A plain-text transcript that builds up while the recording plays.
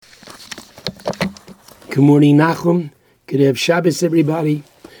Good morning, Nachum. Good to have Shabbos, everybody.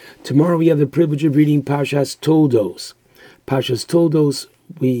 Tomorrow we have the privilege of reading Parshas Toldos. Parshas Toldos,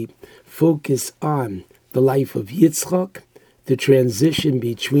 we focus on the life of Yitzchak, the transition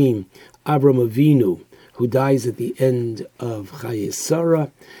between Avram Avinu, who dies at the end of Chayei Sarah,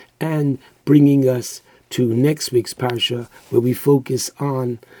 and bringing us to next week's Parsha, where we focus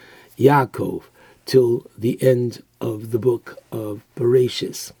on Yaakov till the end of the book of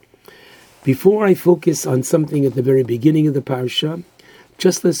Bereshis. Before I focus on something at the very beginning of the Parsha,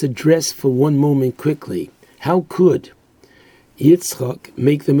 just let's address for one moment quickly, how could Yitzchak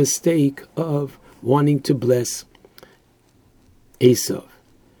make the mistake of wanting to bless Esav?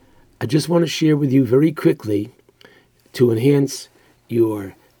 I just want to share with you very quickly to enhance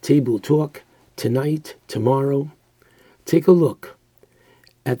your table talk tonight, tomorrow. Take a look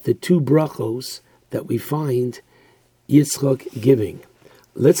at the two brachos that we find Yitzchak giving.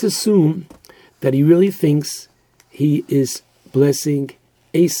 Let's assume that he really thinks he is blessing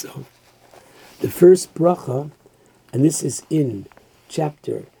Esav. The first bracha, and this is in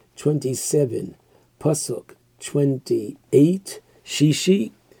chapter 27, pasuk 28,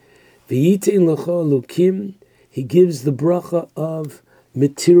 Shishi, V'yitein lecha Elokim, he gives the bracha of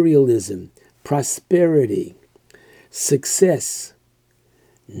materialism, prosperity, success,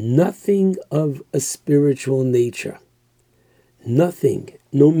 nothing of a spiritual nature. Nothing,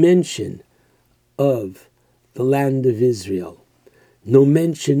 no mention of the land of Israel, no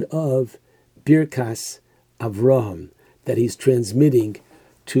mention of Birkas Avraham that he's transmitting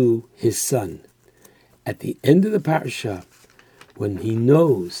to his son. At the end of the parasha, when he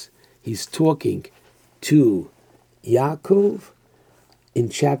knows he's talking to Yaakov in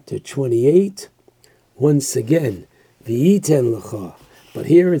chapter 28, once again, V'yiten lecha, but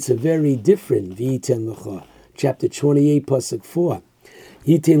here it's a very different V'yiten lecha. Chapter 28, pasuk 4.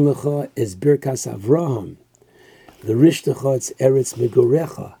 Yitein lecha is Birkas Avraham. The Rishtecha, it's Eretz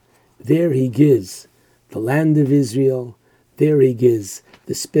Megorecha. There he gives the land of Israel. There he gives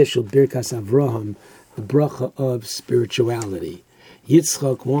the special Birkas Avraham, the bracha of spirituality.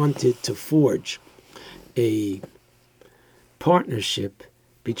 Yitzchak wanted to forge a partnership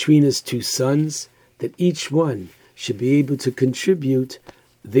between his two sons, that each one should be able to contribute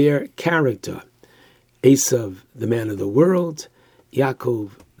their character. Esav, the man of the world, Yaakov,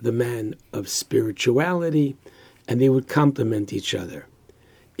 the man of spirituality, and they would complement each other.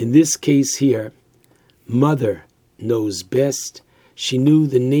 In this case here, mother knows best. She knew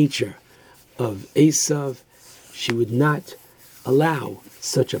the nature of Esav. She would not allow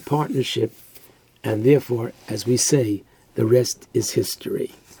such a partnership, and therefore, as we say, the rest is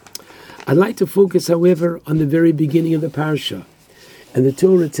history. I'd like to focus, however, on the very beginning of the parsha. And the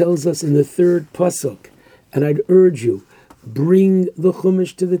Torah tells us in the third pasuk, and I'd urge you, bring the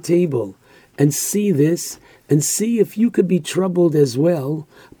Chumash to the table and see this, and see if you could be troubled as well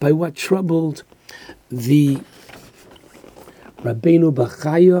by what troubled the Rabbeinu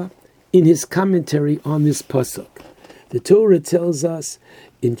Bachaya in his commentary on this pasuk. The Torah tells us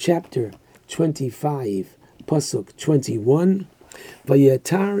in chapter 25, pasuk 21,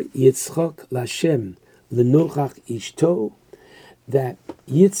 Vayetar Yitzchak Lashem Lenochach Ishto, that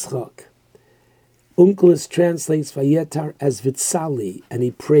Yitzchak, Onkelos translates Vayetar as Vitzali, and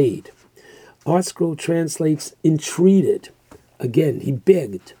he prayed. ArtScroll translates entreated. Again, he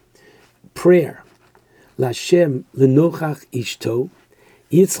begged. Prayer. Lashem Lenochach Ishto.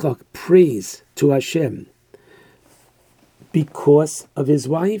 Yitzchak prays to Hashem because of his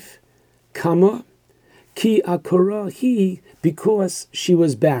wife. Kama. Ki akora, he, because she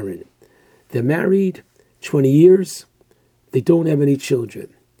was barren. They're married 20 years. They don't have any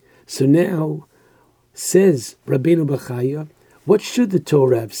children. So now, says Rabbeinu Bachaya, what should the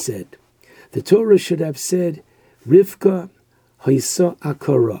Torah have said? The Torah should have said, Rivka haisa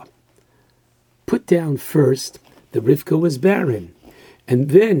akara. Put down first that Rivka was barren.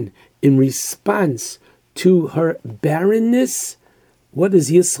 And then, in response to her barrenness, what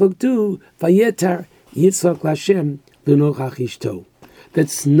does Yitzchak do? Vayetar Yitzchak Lashem Lenochach Ishto.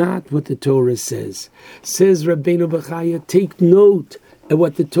 That's not what the Torah says. Says Rabbeinu Bachaya, take note of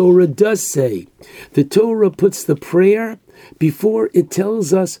what the Torah does say. The Torah puts the prayer before it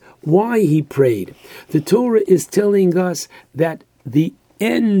tells us why he prayed. The Torah is telling us that the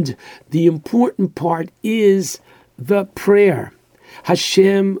end, the important part is the prayer.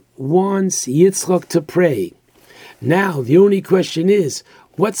 Hashem wants Yitzchak to pray. Now, the only question is,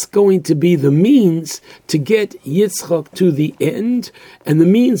 what's going to be the means to get Yitzchak to the end? And the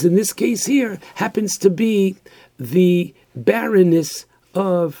means in this case here happens to be the barrenness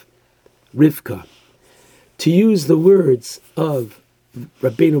of Rivka. To use the words of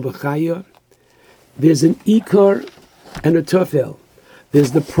Rabbeinu Bachaya, there's an ikar and a tofel.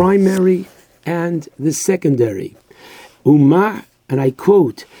 There's the primary and the secondary. Uma, and I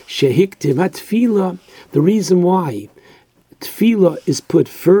quote, Shehiktim hatfila, the reason why tefillah is put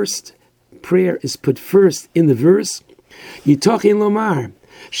first, prayer is put first in the verse, Yitachin lomar,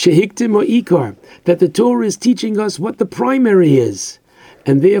 Shehiktim o ikar, that the Torah is teaching us what the primary is,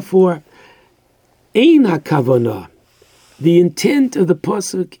 and therefore, Ein hakavana, the intent of the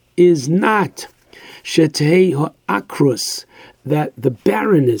pasuk is not Shetei ha'akrus, that the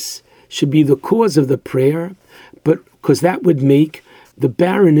barrenness should be the cause of the prayer, but because that would make the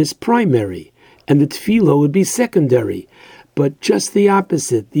barrenness primary, and the tefillah would be secondary. But just the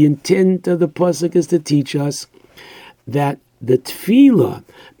opposite. The intent of the pasuk is to teach us that the tefillah,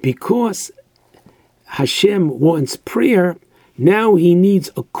 because Hashem wants prayer, now he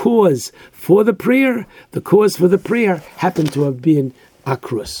needs a cause for the prayer. The cause for the prayer happened to have been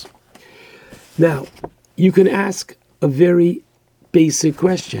akrus. Now, you can ask a very basic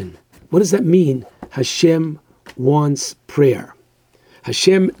question. What does that mean? Hashem wants prayer.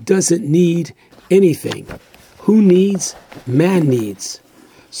 Hashem doesn't need anything. Who needs? Man needs.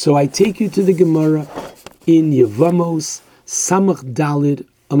 So I take you to the Gemara in Yevamos Samach Dalid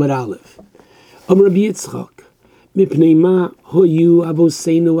Amar Aleph. Amar Rabbi Yitzchak, Mipnei ma hoyu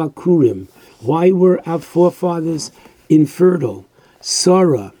avoseinu akurim. Why were our forefathers infertile?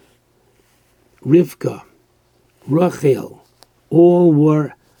 Sarah, Rivka, Rachel, all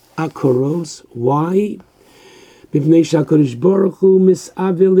were akuros. Why? Mipnei shakadosh baruch hu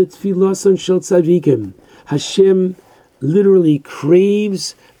misavel litfilasan shel tzadikim. Hashem literally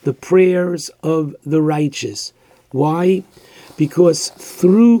craves the prayers of the righteous. Why? Because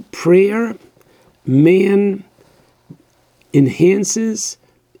through prayer, man enhances,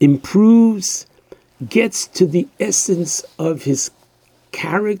 improves, gets to the essence of his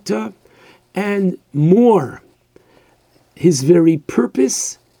character, and more, his very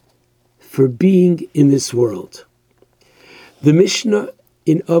purpose for being in this world. The Mishnah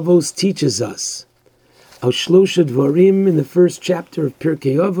in Avos teaches us, Al Shlosha Dvarim, in the first chapter of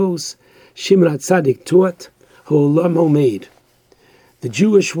Pirkei Avos, Shimon HaTzadik taught, Ha'olam Homeid. The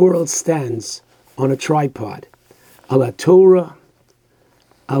Jewish world stands on a tripod, Al Torah,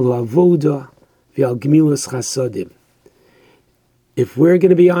 Al Avoda, V'al Gemilas Chasadim. If we're going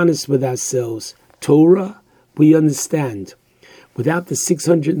to be honest with ourselves, Torah, we understand. Without the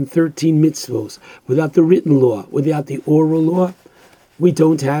 613 mitzvos, without the written law, without the oral law, we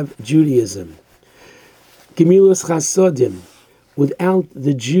don't have Judaism. Gemilas Chasadim, without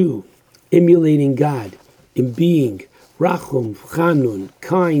the Jew emulating God in being Rachum, Chanun,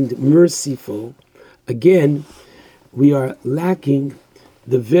 kind, merciful, again, we are lacking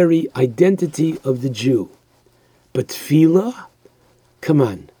the very identity of the Jew. But tefillah, come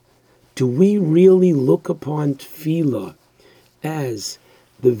on, do we really look upon tefillah as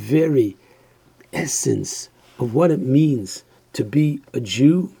the very essence of what it means to be a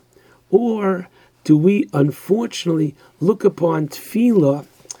Jew? Or do we unfortunately look upon tefillah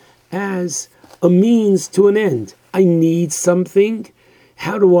as a means to an end? I need something.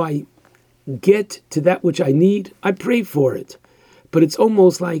 How do I get to that which I need? I pray for it. But it's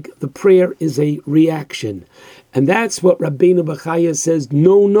almost like the prayer is a reaction. And that's what Rabbeinu Bachaya says,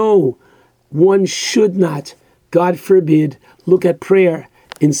 no, one should not, God forbid, look at prayer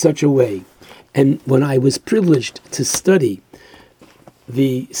in such a way. And when I was privileged to study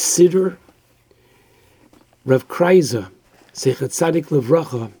the Siddur, Rav Kreiser, Zeichat Tzadik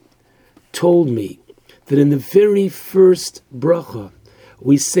Levracha, told me that in the very first bracha,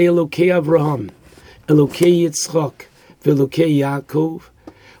 we say Elokei Avraham, Elokei Yitzchak, Velokei Yaakov.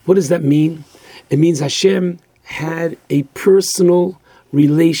 What does that mean? It means Hashem had a personal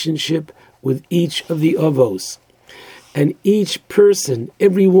relationship with each of the avos. And each person,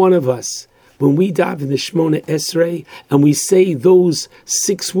 every one of us, when we daven the Shemona Esrei, and we say those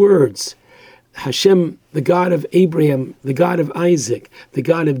 6 words, Hashem, the God of Abraham, the God of Isaac, the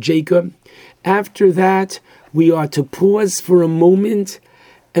God of Jacob, after that, we are to pause for a moment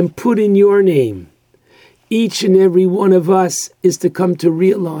and put in your name. Each and every one of us is to come to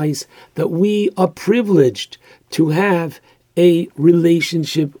realize that we are privileged to have a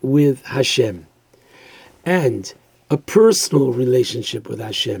relationship with Hashem and a personal relationship with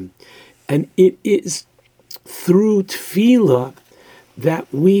Hashem. And it is through tefillah that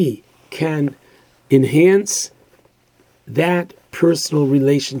we can enhance that personal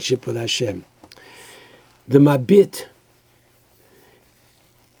relationship with Hashem. The Mabit,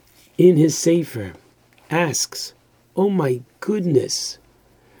 in his Sefer, asks, oh my goodness,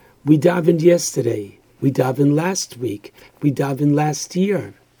 we davened yesterday, we davened last week, we davened last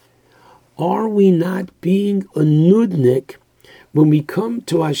year. are we not being a nudnik when we come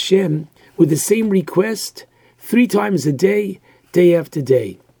to Hashem with the same request 3 times a day, day after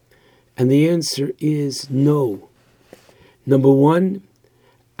day? And the answer is no. Number one,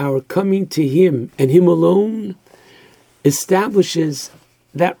 our coming to Him and Him alone establishes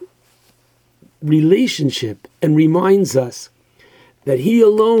that relationship and reminds us that He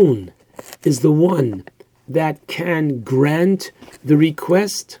alone is the one that can grant the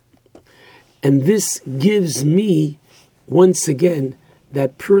request. And this gives me, once again,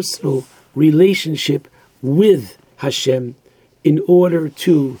 that personal relationship with Hashem in order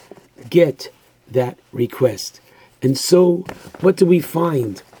to get that request. And so, what do we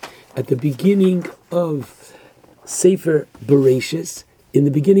find at the beginning of Sefer Bereshis, in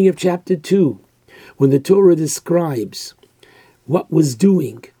the beginning of chapter 2, when the Torah describes what was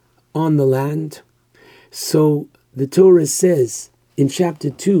doing on the land? So the Torah says in chapter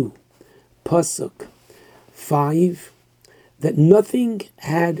 2, Pasuk 5, that nothing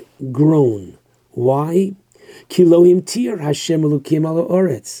had grown. Why? Ki lo himtir Hashem Elokim ala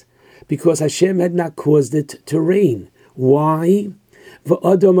oretz, because Hashem had not caused it to rain. Why?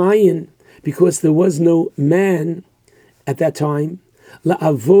 V'adam ayin, because there was no man at that time,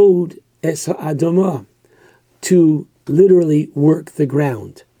 la'avod es ha'adamah, to literally work the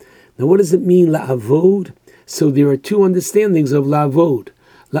ground. Now what does it mean, la'avod? So there are 2 understandings of la'avod.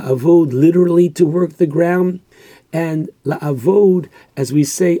 La'avod, literally to work the ground, and la'avod, as we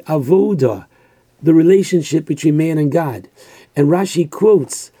say, avoda, the relationship between man and God. And Rashi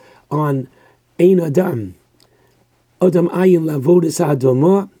quotes on Ein Adam ayin la'avod es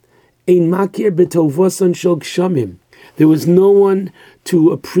ha'adamah, ein makir b'tovosan shel gshamim. There was no one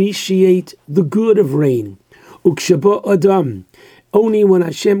to appreciate the good of rain. Ukshaba Adam, only when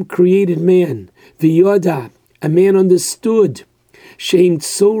Hashem created man, v'yoda, a man understood, sheim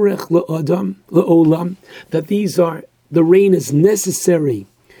tzorech la'adam la'olam, that the rain is necessary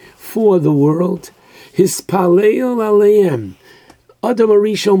for the world. Hispalel aleim, Adam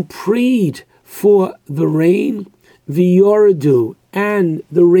Arishon prayed for the rain, v'yordu, and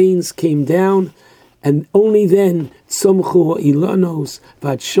the rains came down. And only then, tzomchu ilanos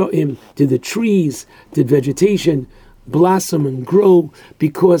v'adshoim, did the trees, did vegetation blossom and grow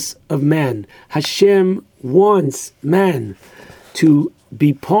because of man. Hashem wants man to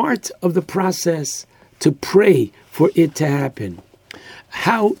be part of the process, to pray for it to happen.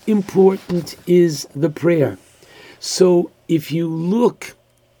 How important is the prayer? So if you look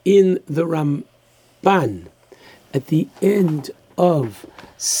in the Ramban at the end of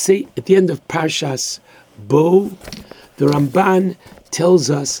Parshas Bo, the Ramban tells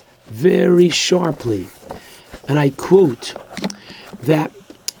us very sharply, and I quote, that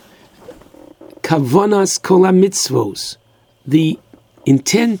Kavanas kol mitzvos, the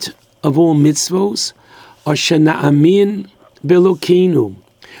intent of all mitzvos, are shena'amin belokeinu.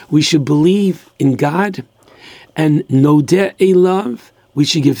 We should believe in God, and nodeh elav, we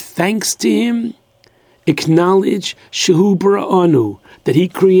should give thanks to Him, acknowledge shehu bara'anu, that He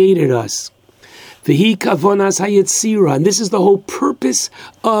created us. V'hi kavonas hayetzira, and this is the whole purpose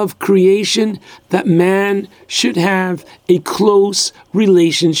of creation, that man should have a close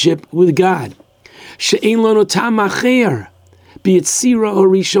relationship with God. She'ein lanu tam acher b'yetzira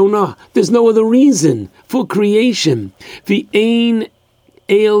harishona. There's no other reason for creation. V'ein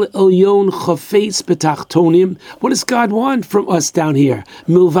el elyon chafetz b'tachtonim. What does God want from us down here?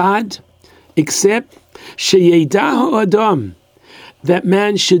 Milvad, except sheyedah adam, that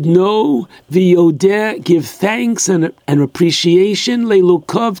man should know, v'yodeh, give thanks and appreciation,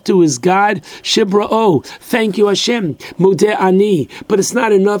 le'lokav, to his God, shibra'o, thank you Hashem, modeh ani. But it's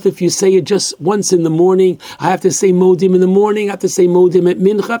not enough if you say it just once in the morning. I have to say modim in the morning, I have to say modim at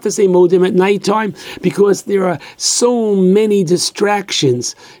mincha, I have to say modim at nighttime, because there are so many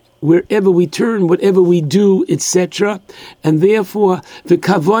distractions wherever we turn, whatever we do, etc. And therefore, the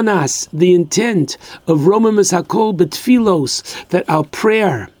kavanas, the intent of Romamis Hakol Betfilos, that our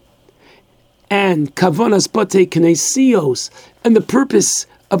prayer and kavanas Bate Knesios, and the purpose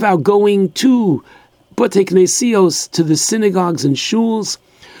of our going to Bate Knesios, to the synagogues and shuls,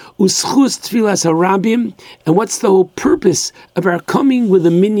 Uschus Tfilas Harabim, and what's the whole purpose of our coming with a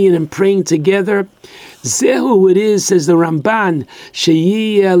minyan and praying together? Zehu it is, says the Ramban,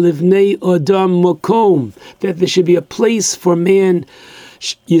 Sheyiyeh livnei Adam Mokom, that there should be a place for man,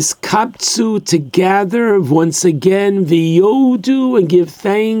 Yiskaptsu, to gather once again, V'yodu, and give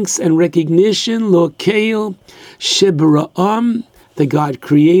thanks and recognition, Lokeil, Shebra'am, that God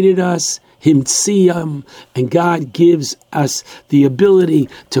created us, Himtsiyam, and God gives us the ability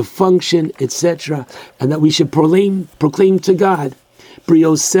to function, etc., and that we should proclaim to God,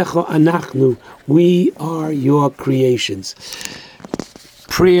 Briosecha anachnu. We are your creations.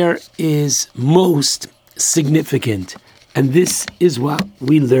 Prayer is most significant, and this is what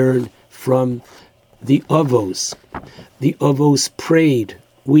we learn from the Avos. The Avos prayed.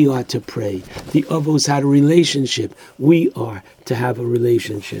 We are to pray. The Avos had a relationship. We are to have a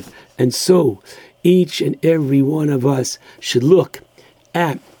relationship. And so, each and every one of us should look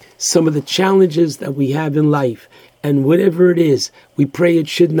at some of the challenges that we have in life. And whatever it is, we pray it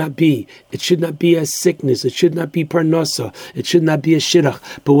should not be. It should not be a sickness. It should not be parnasa. It should not be a shidduch.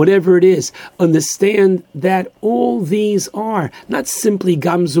 But whatever it is, understand that all these are not simply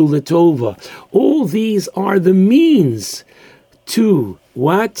gamzu letova. All these are the means to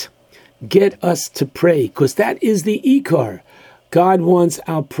what? Get us to pray. Because that is the ikar. God wants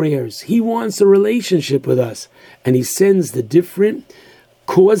our prayers. He wants a relationship with us. And He sends the different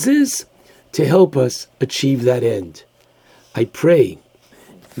causes to help us achieve that end. I pray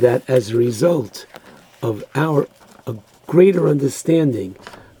that as a result of our greater understanding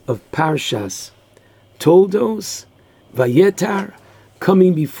of Parshas Toldos, Vayetar,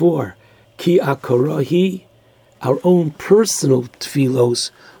 coming before Ki Akarahi, our own personal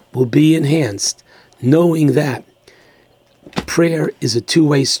tefillos will be enhanced, knowing that prayer is a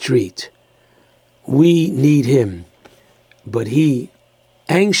two-way street. We need Him, but He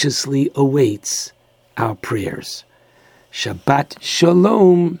anxiously awaits our prayers. Shabbat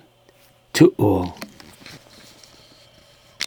Shalom to all.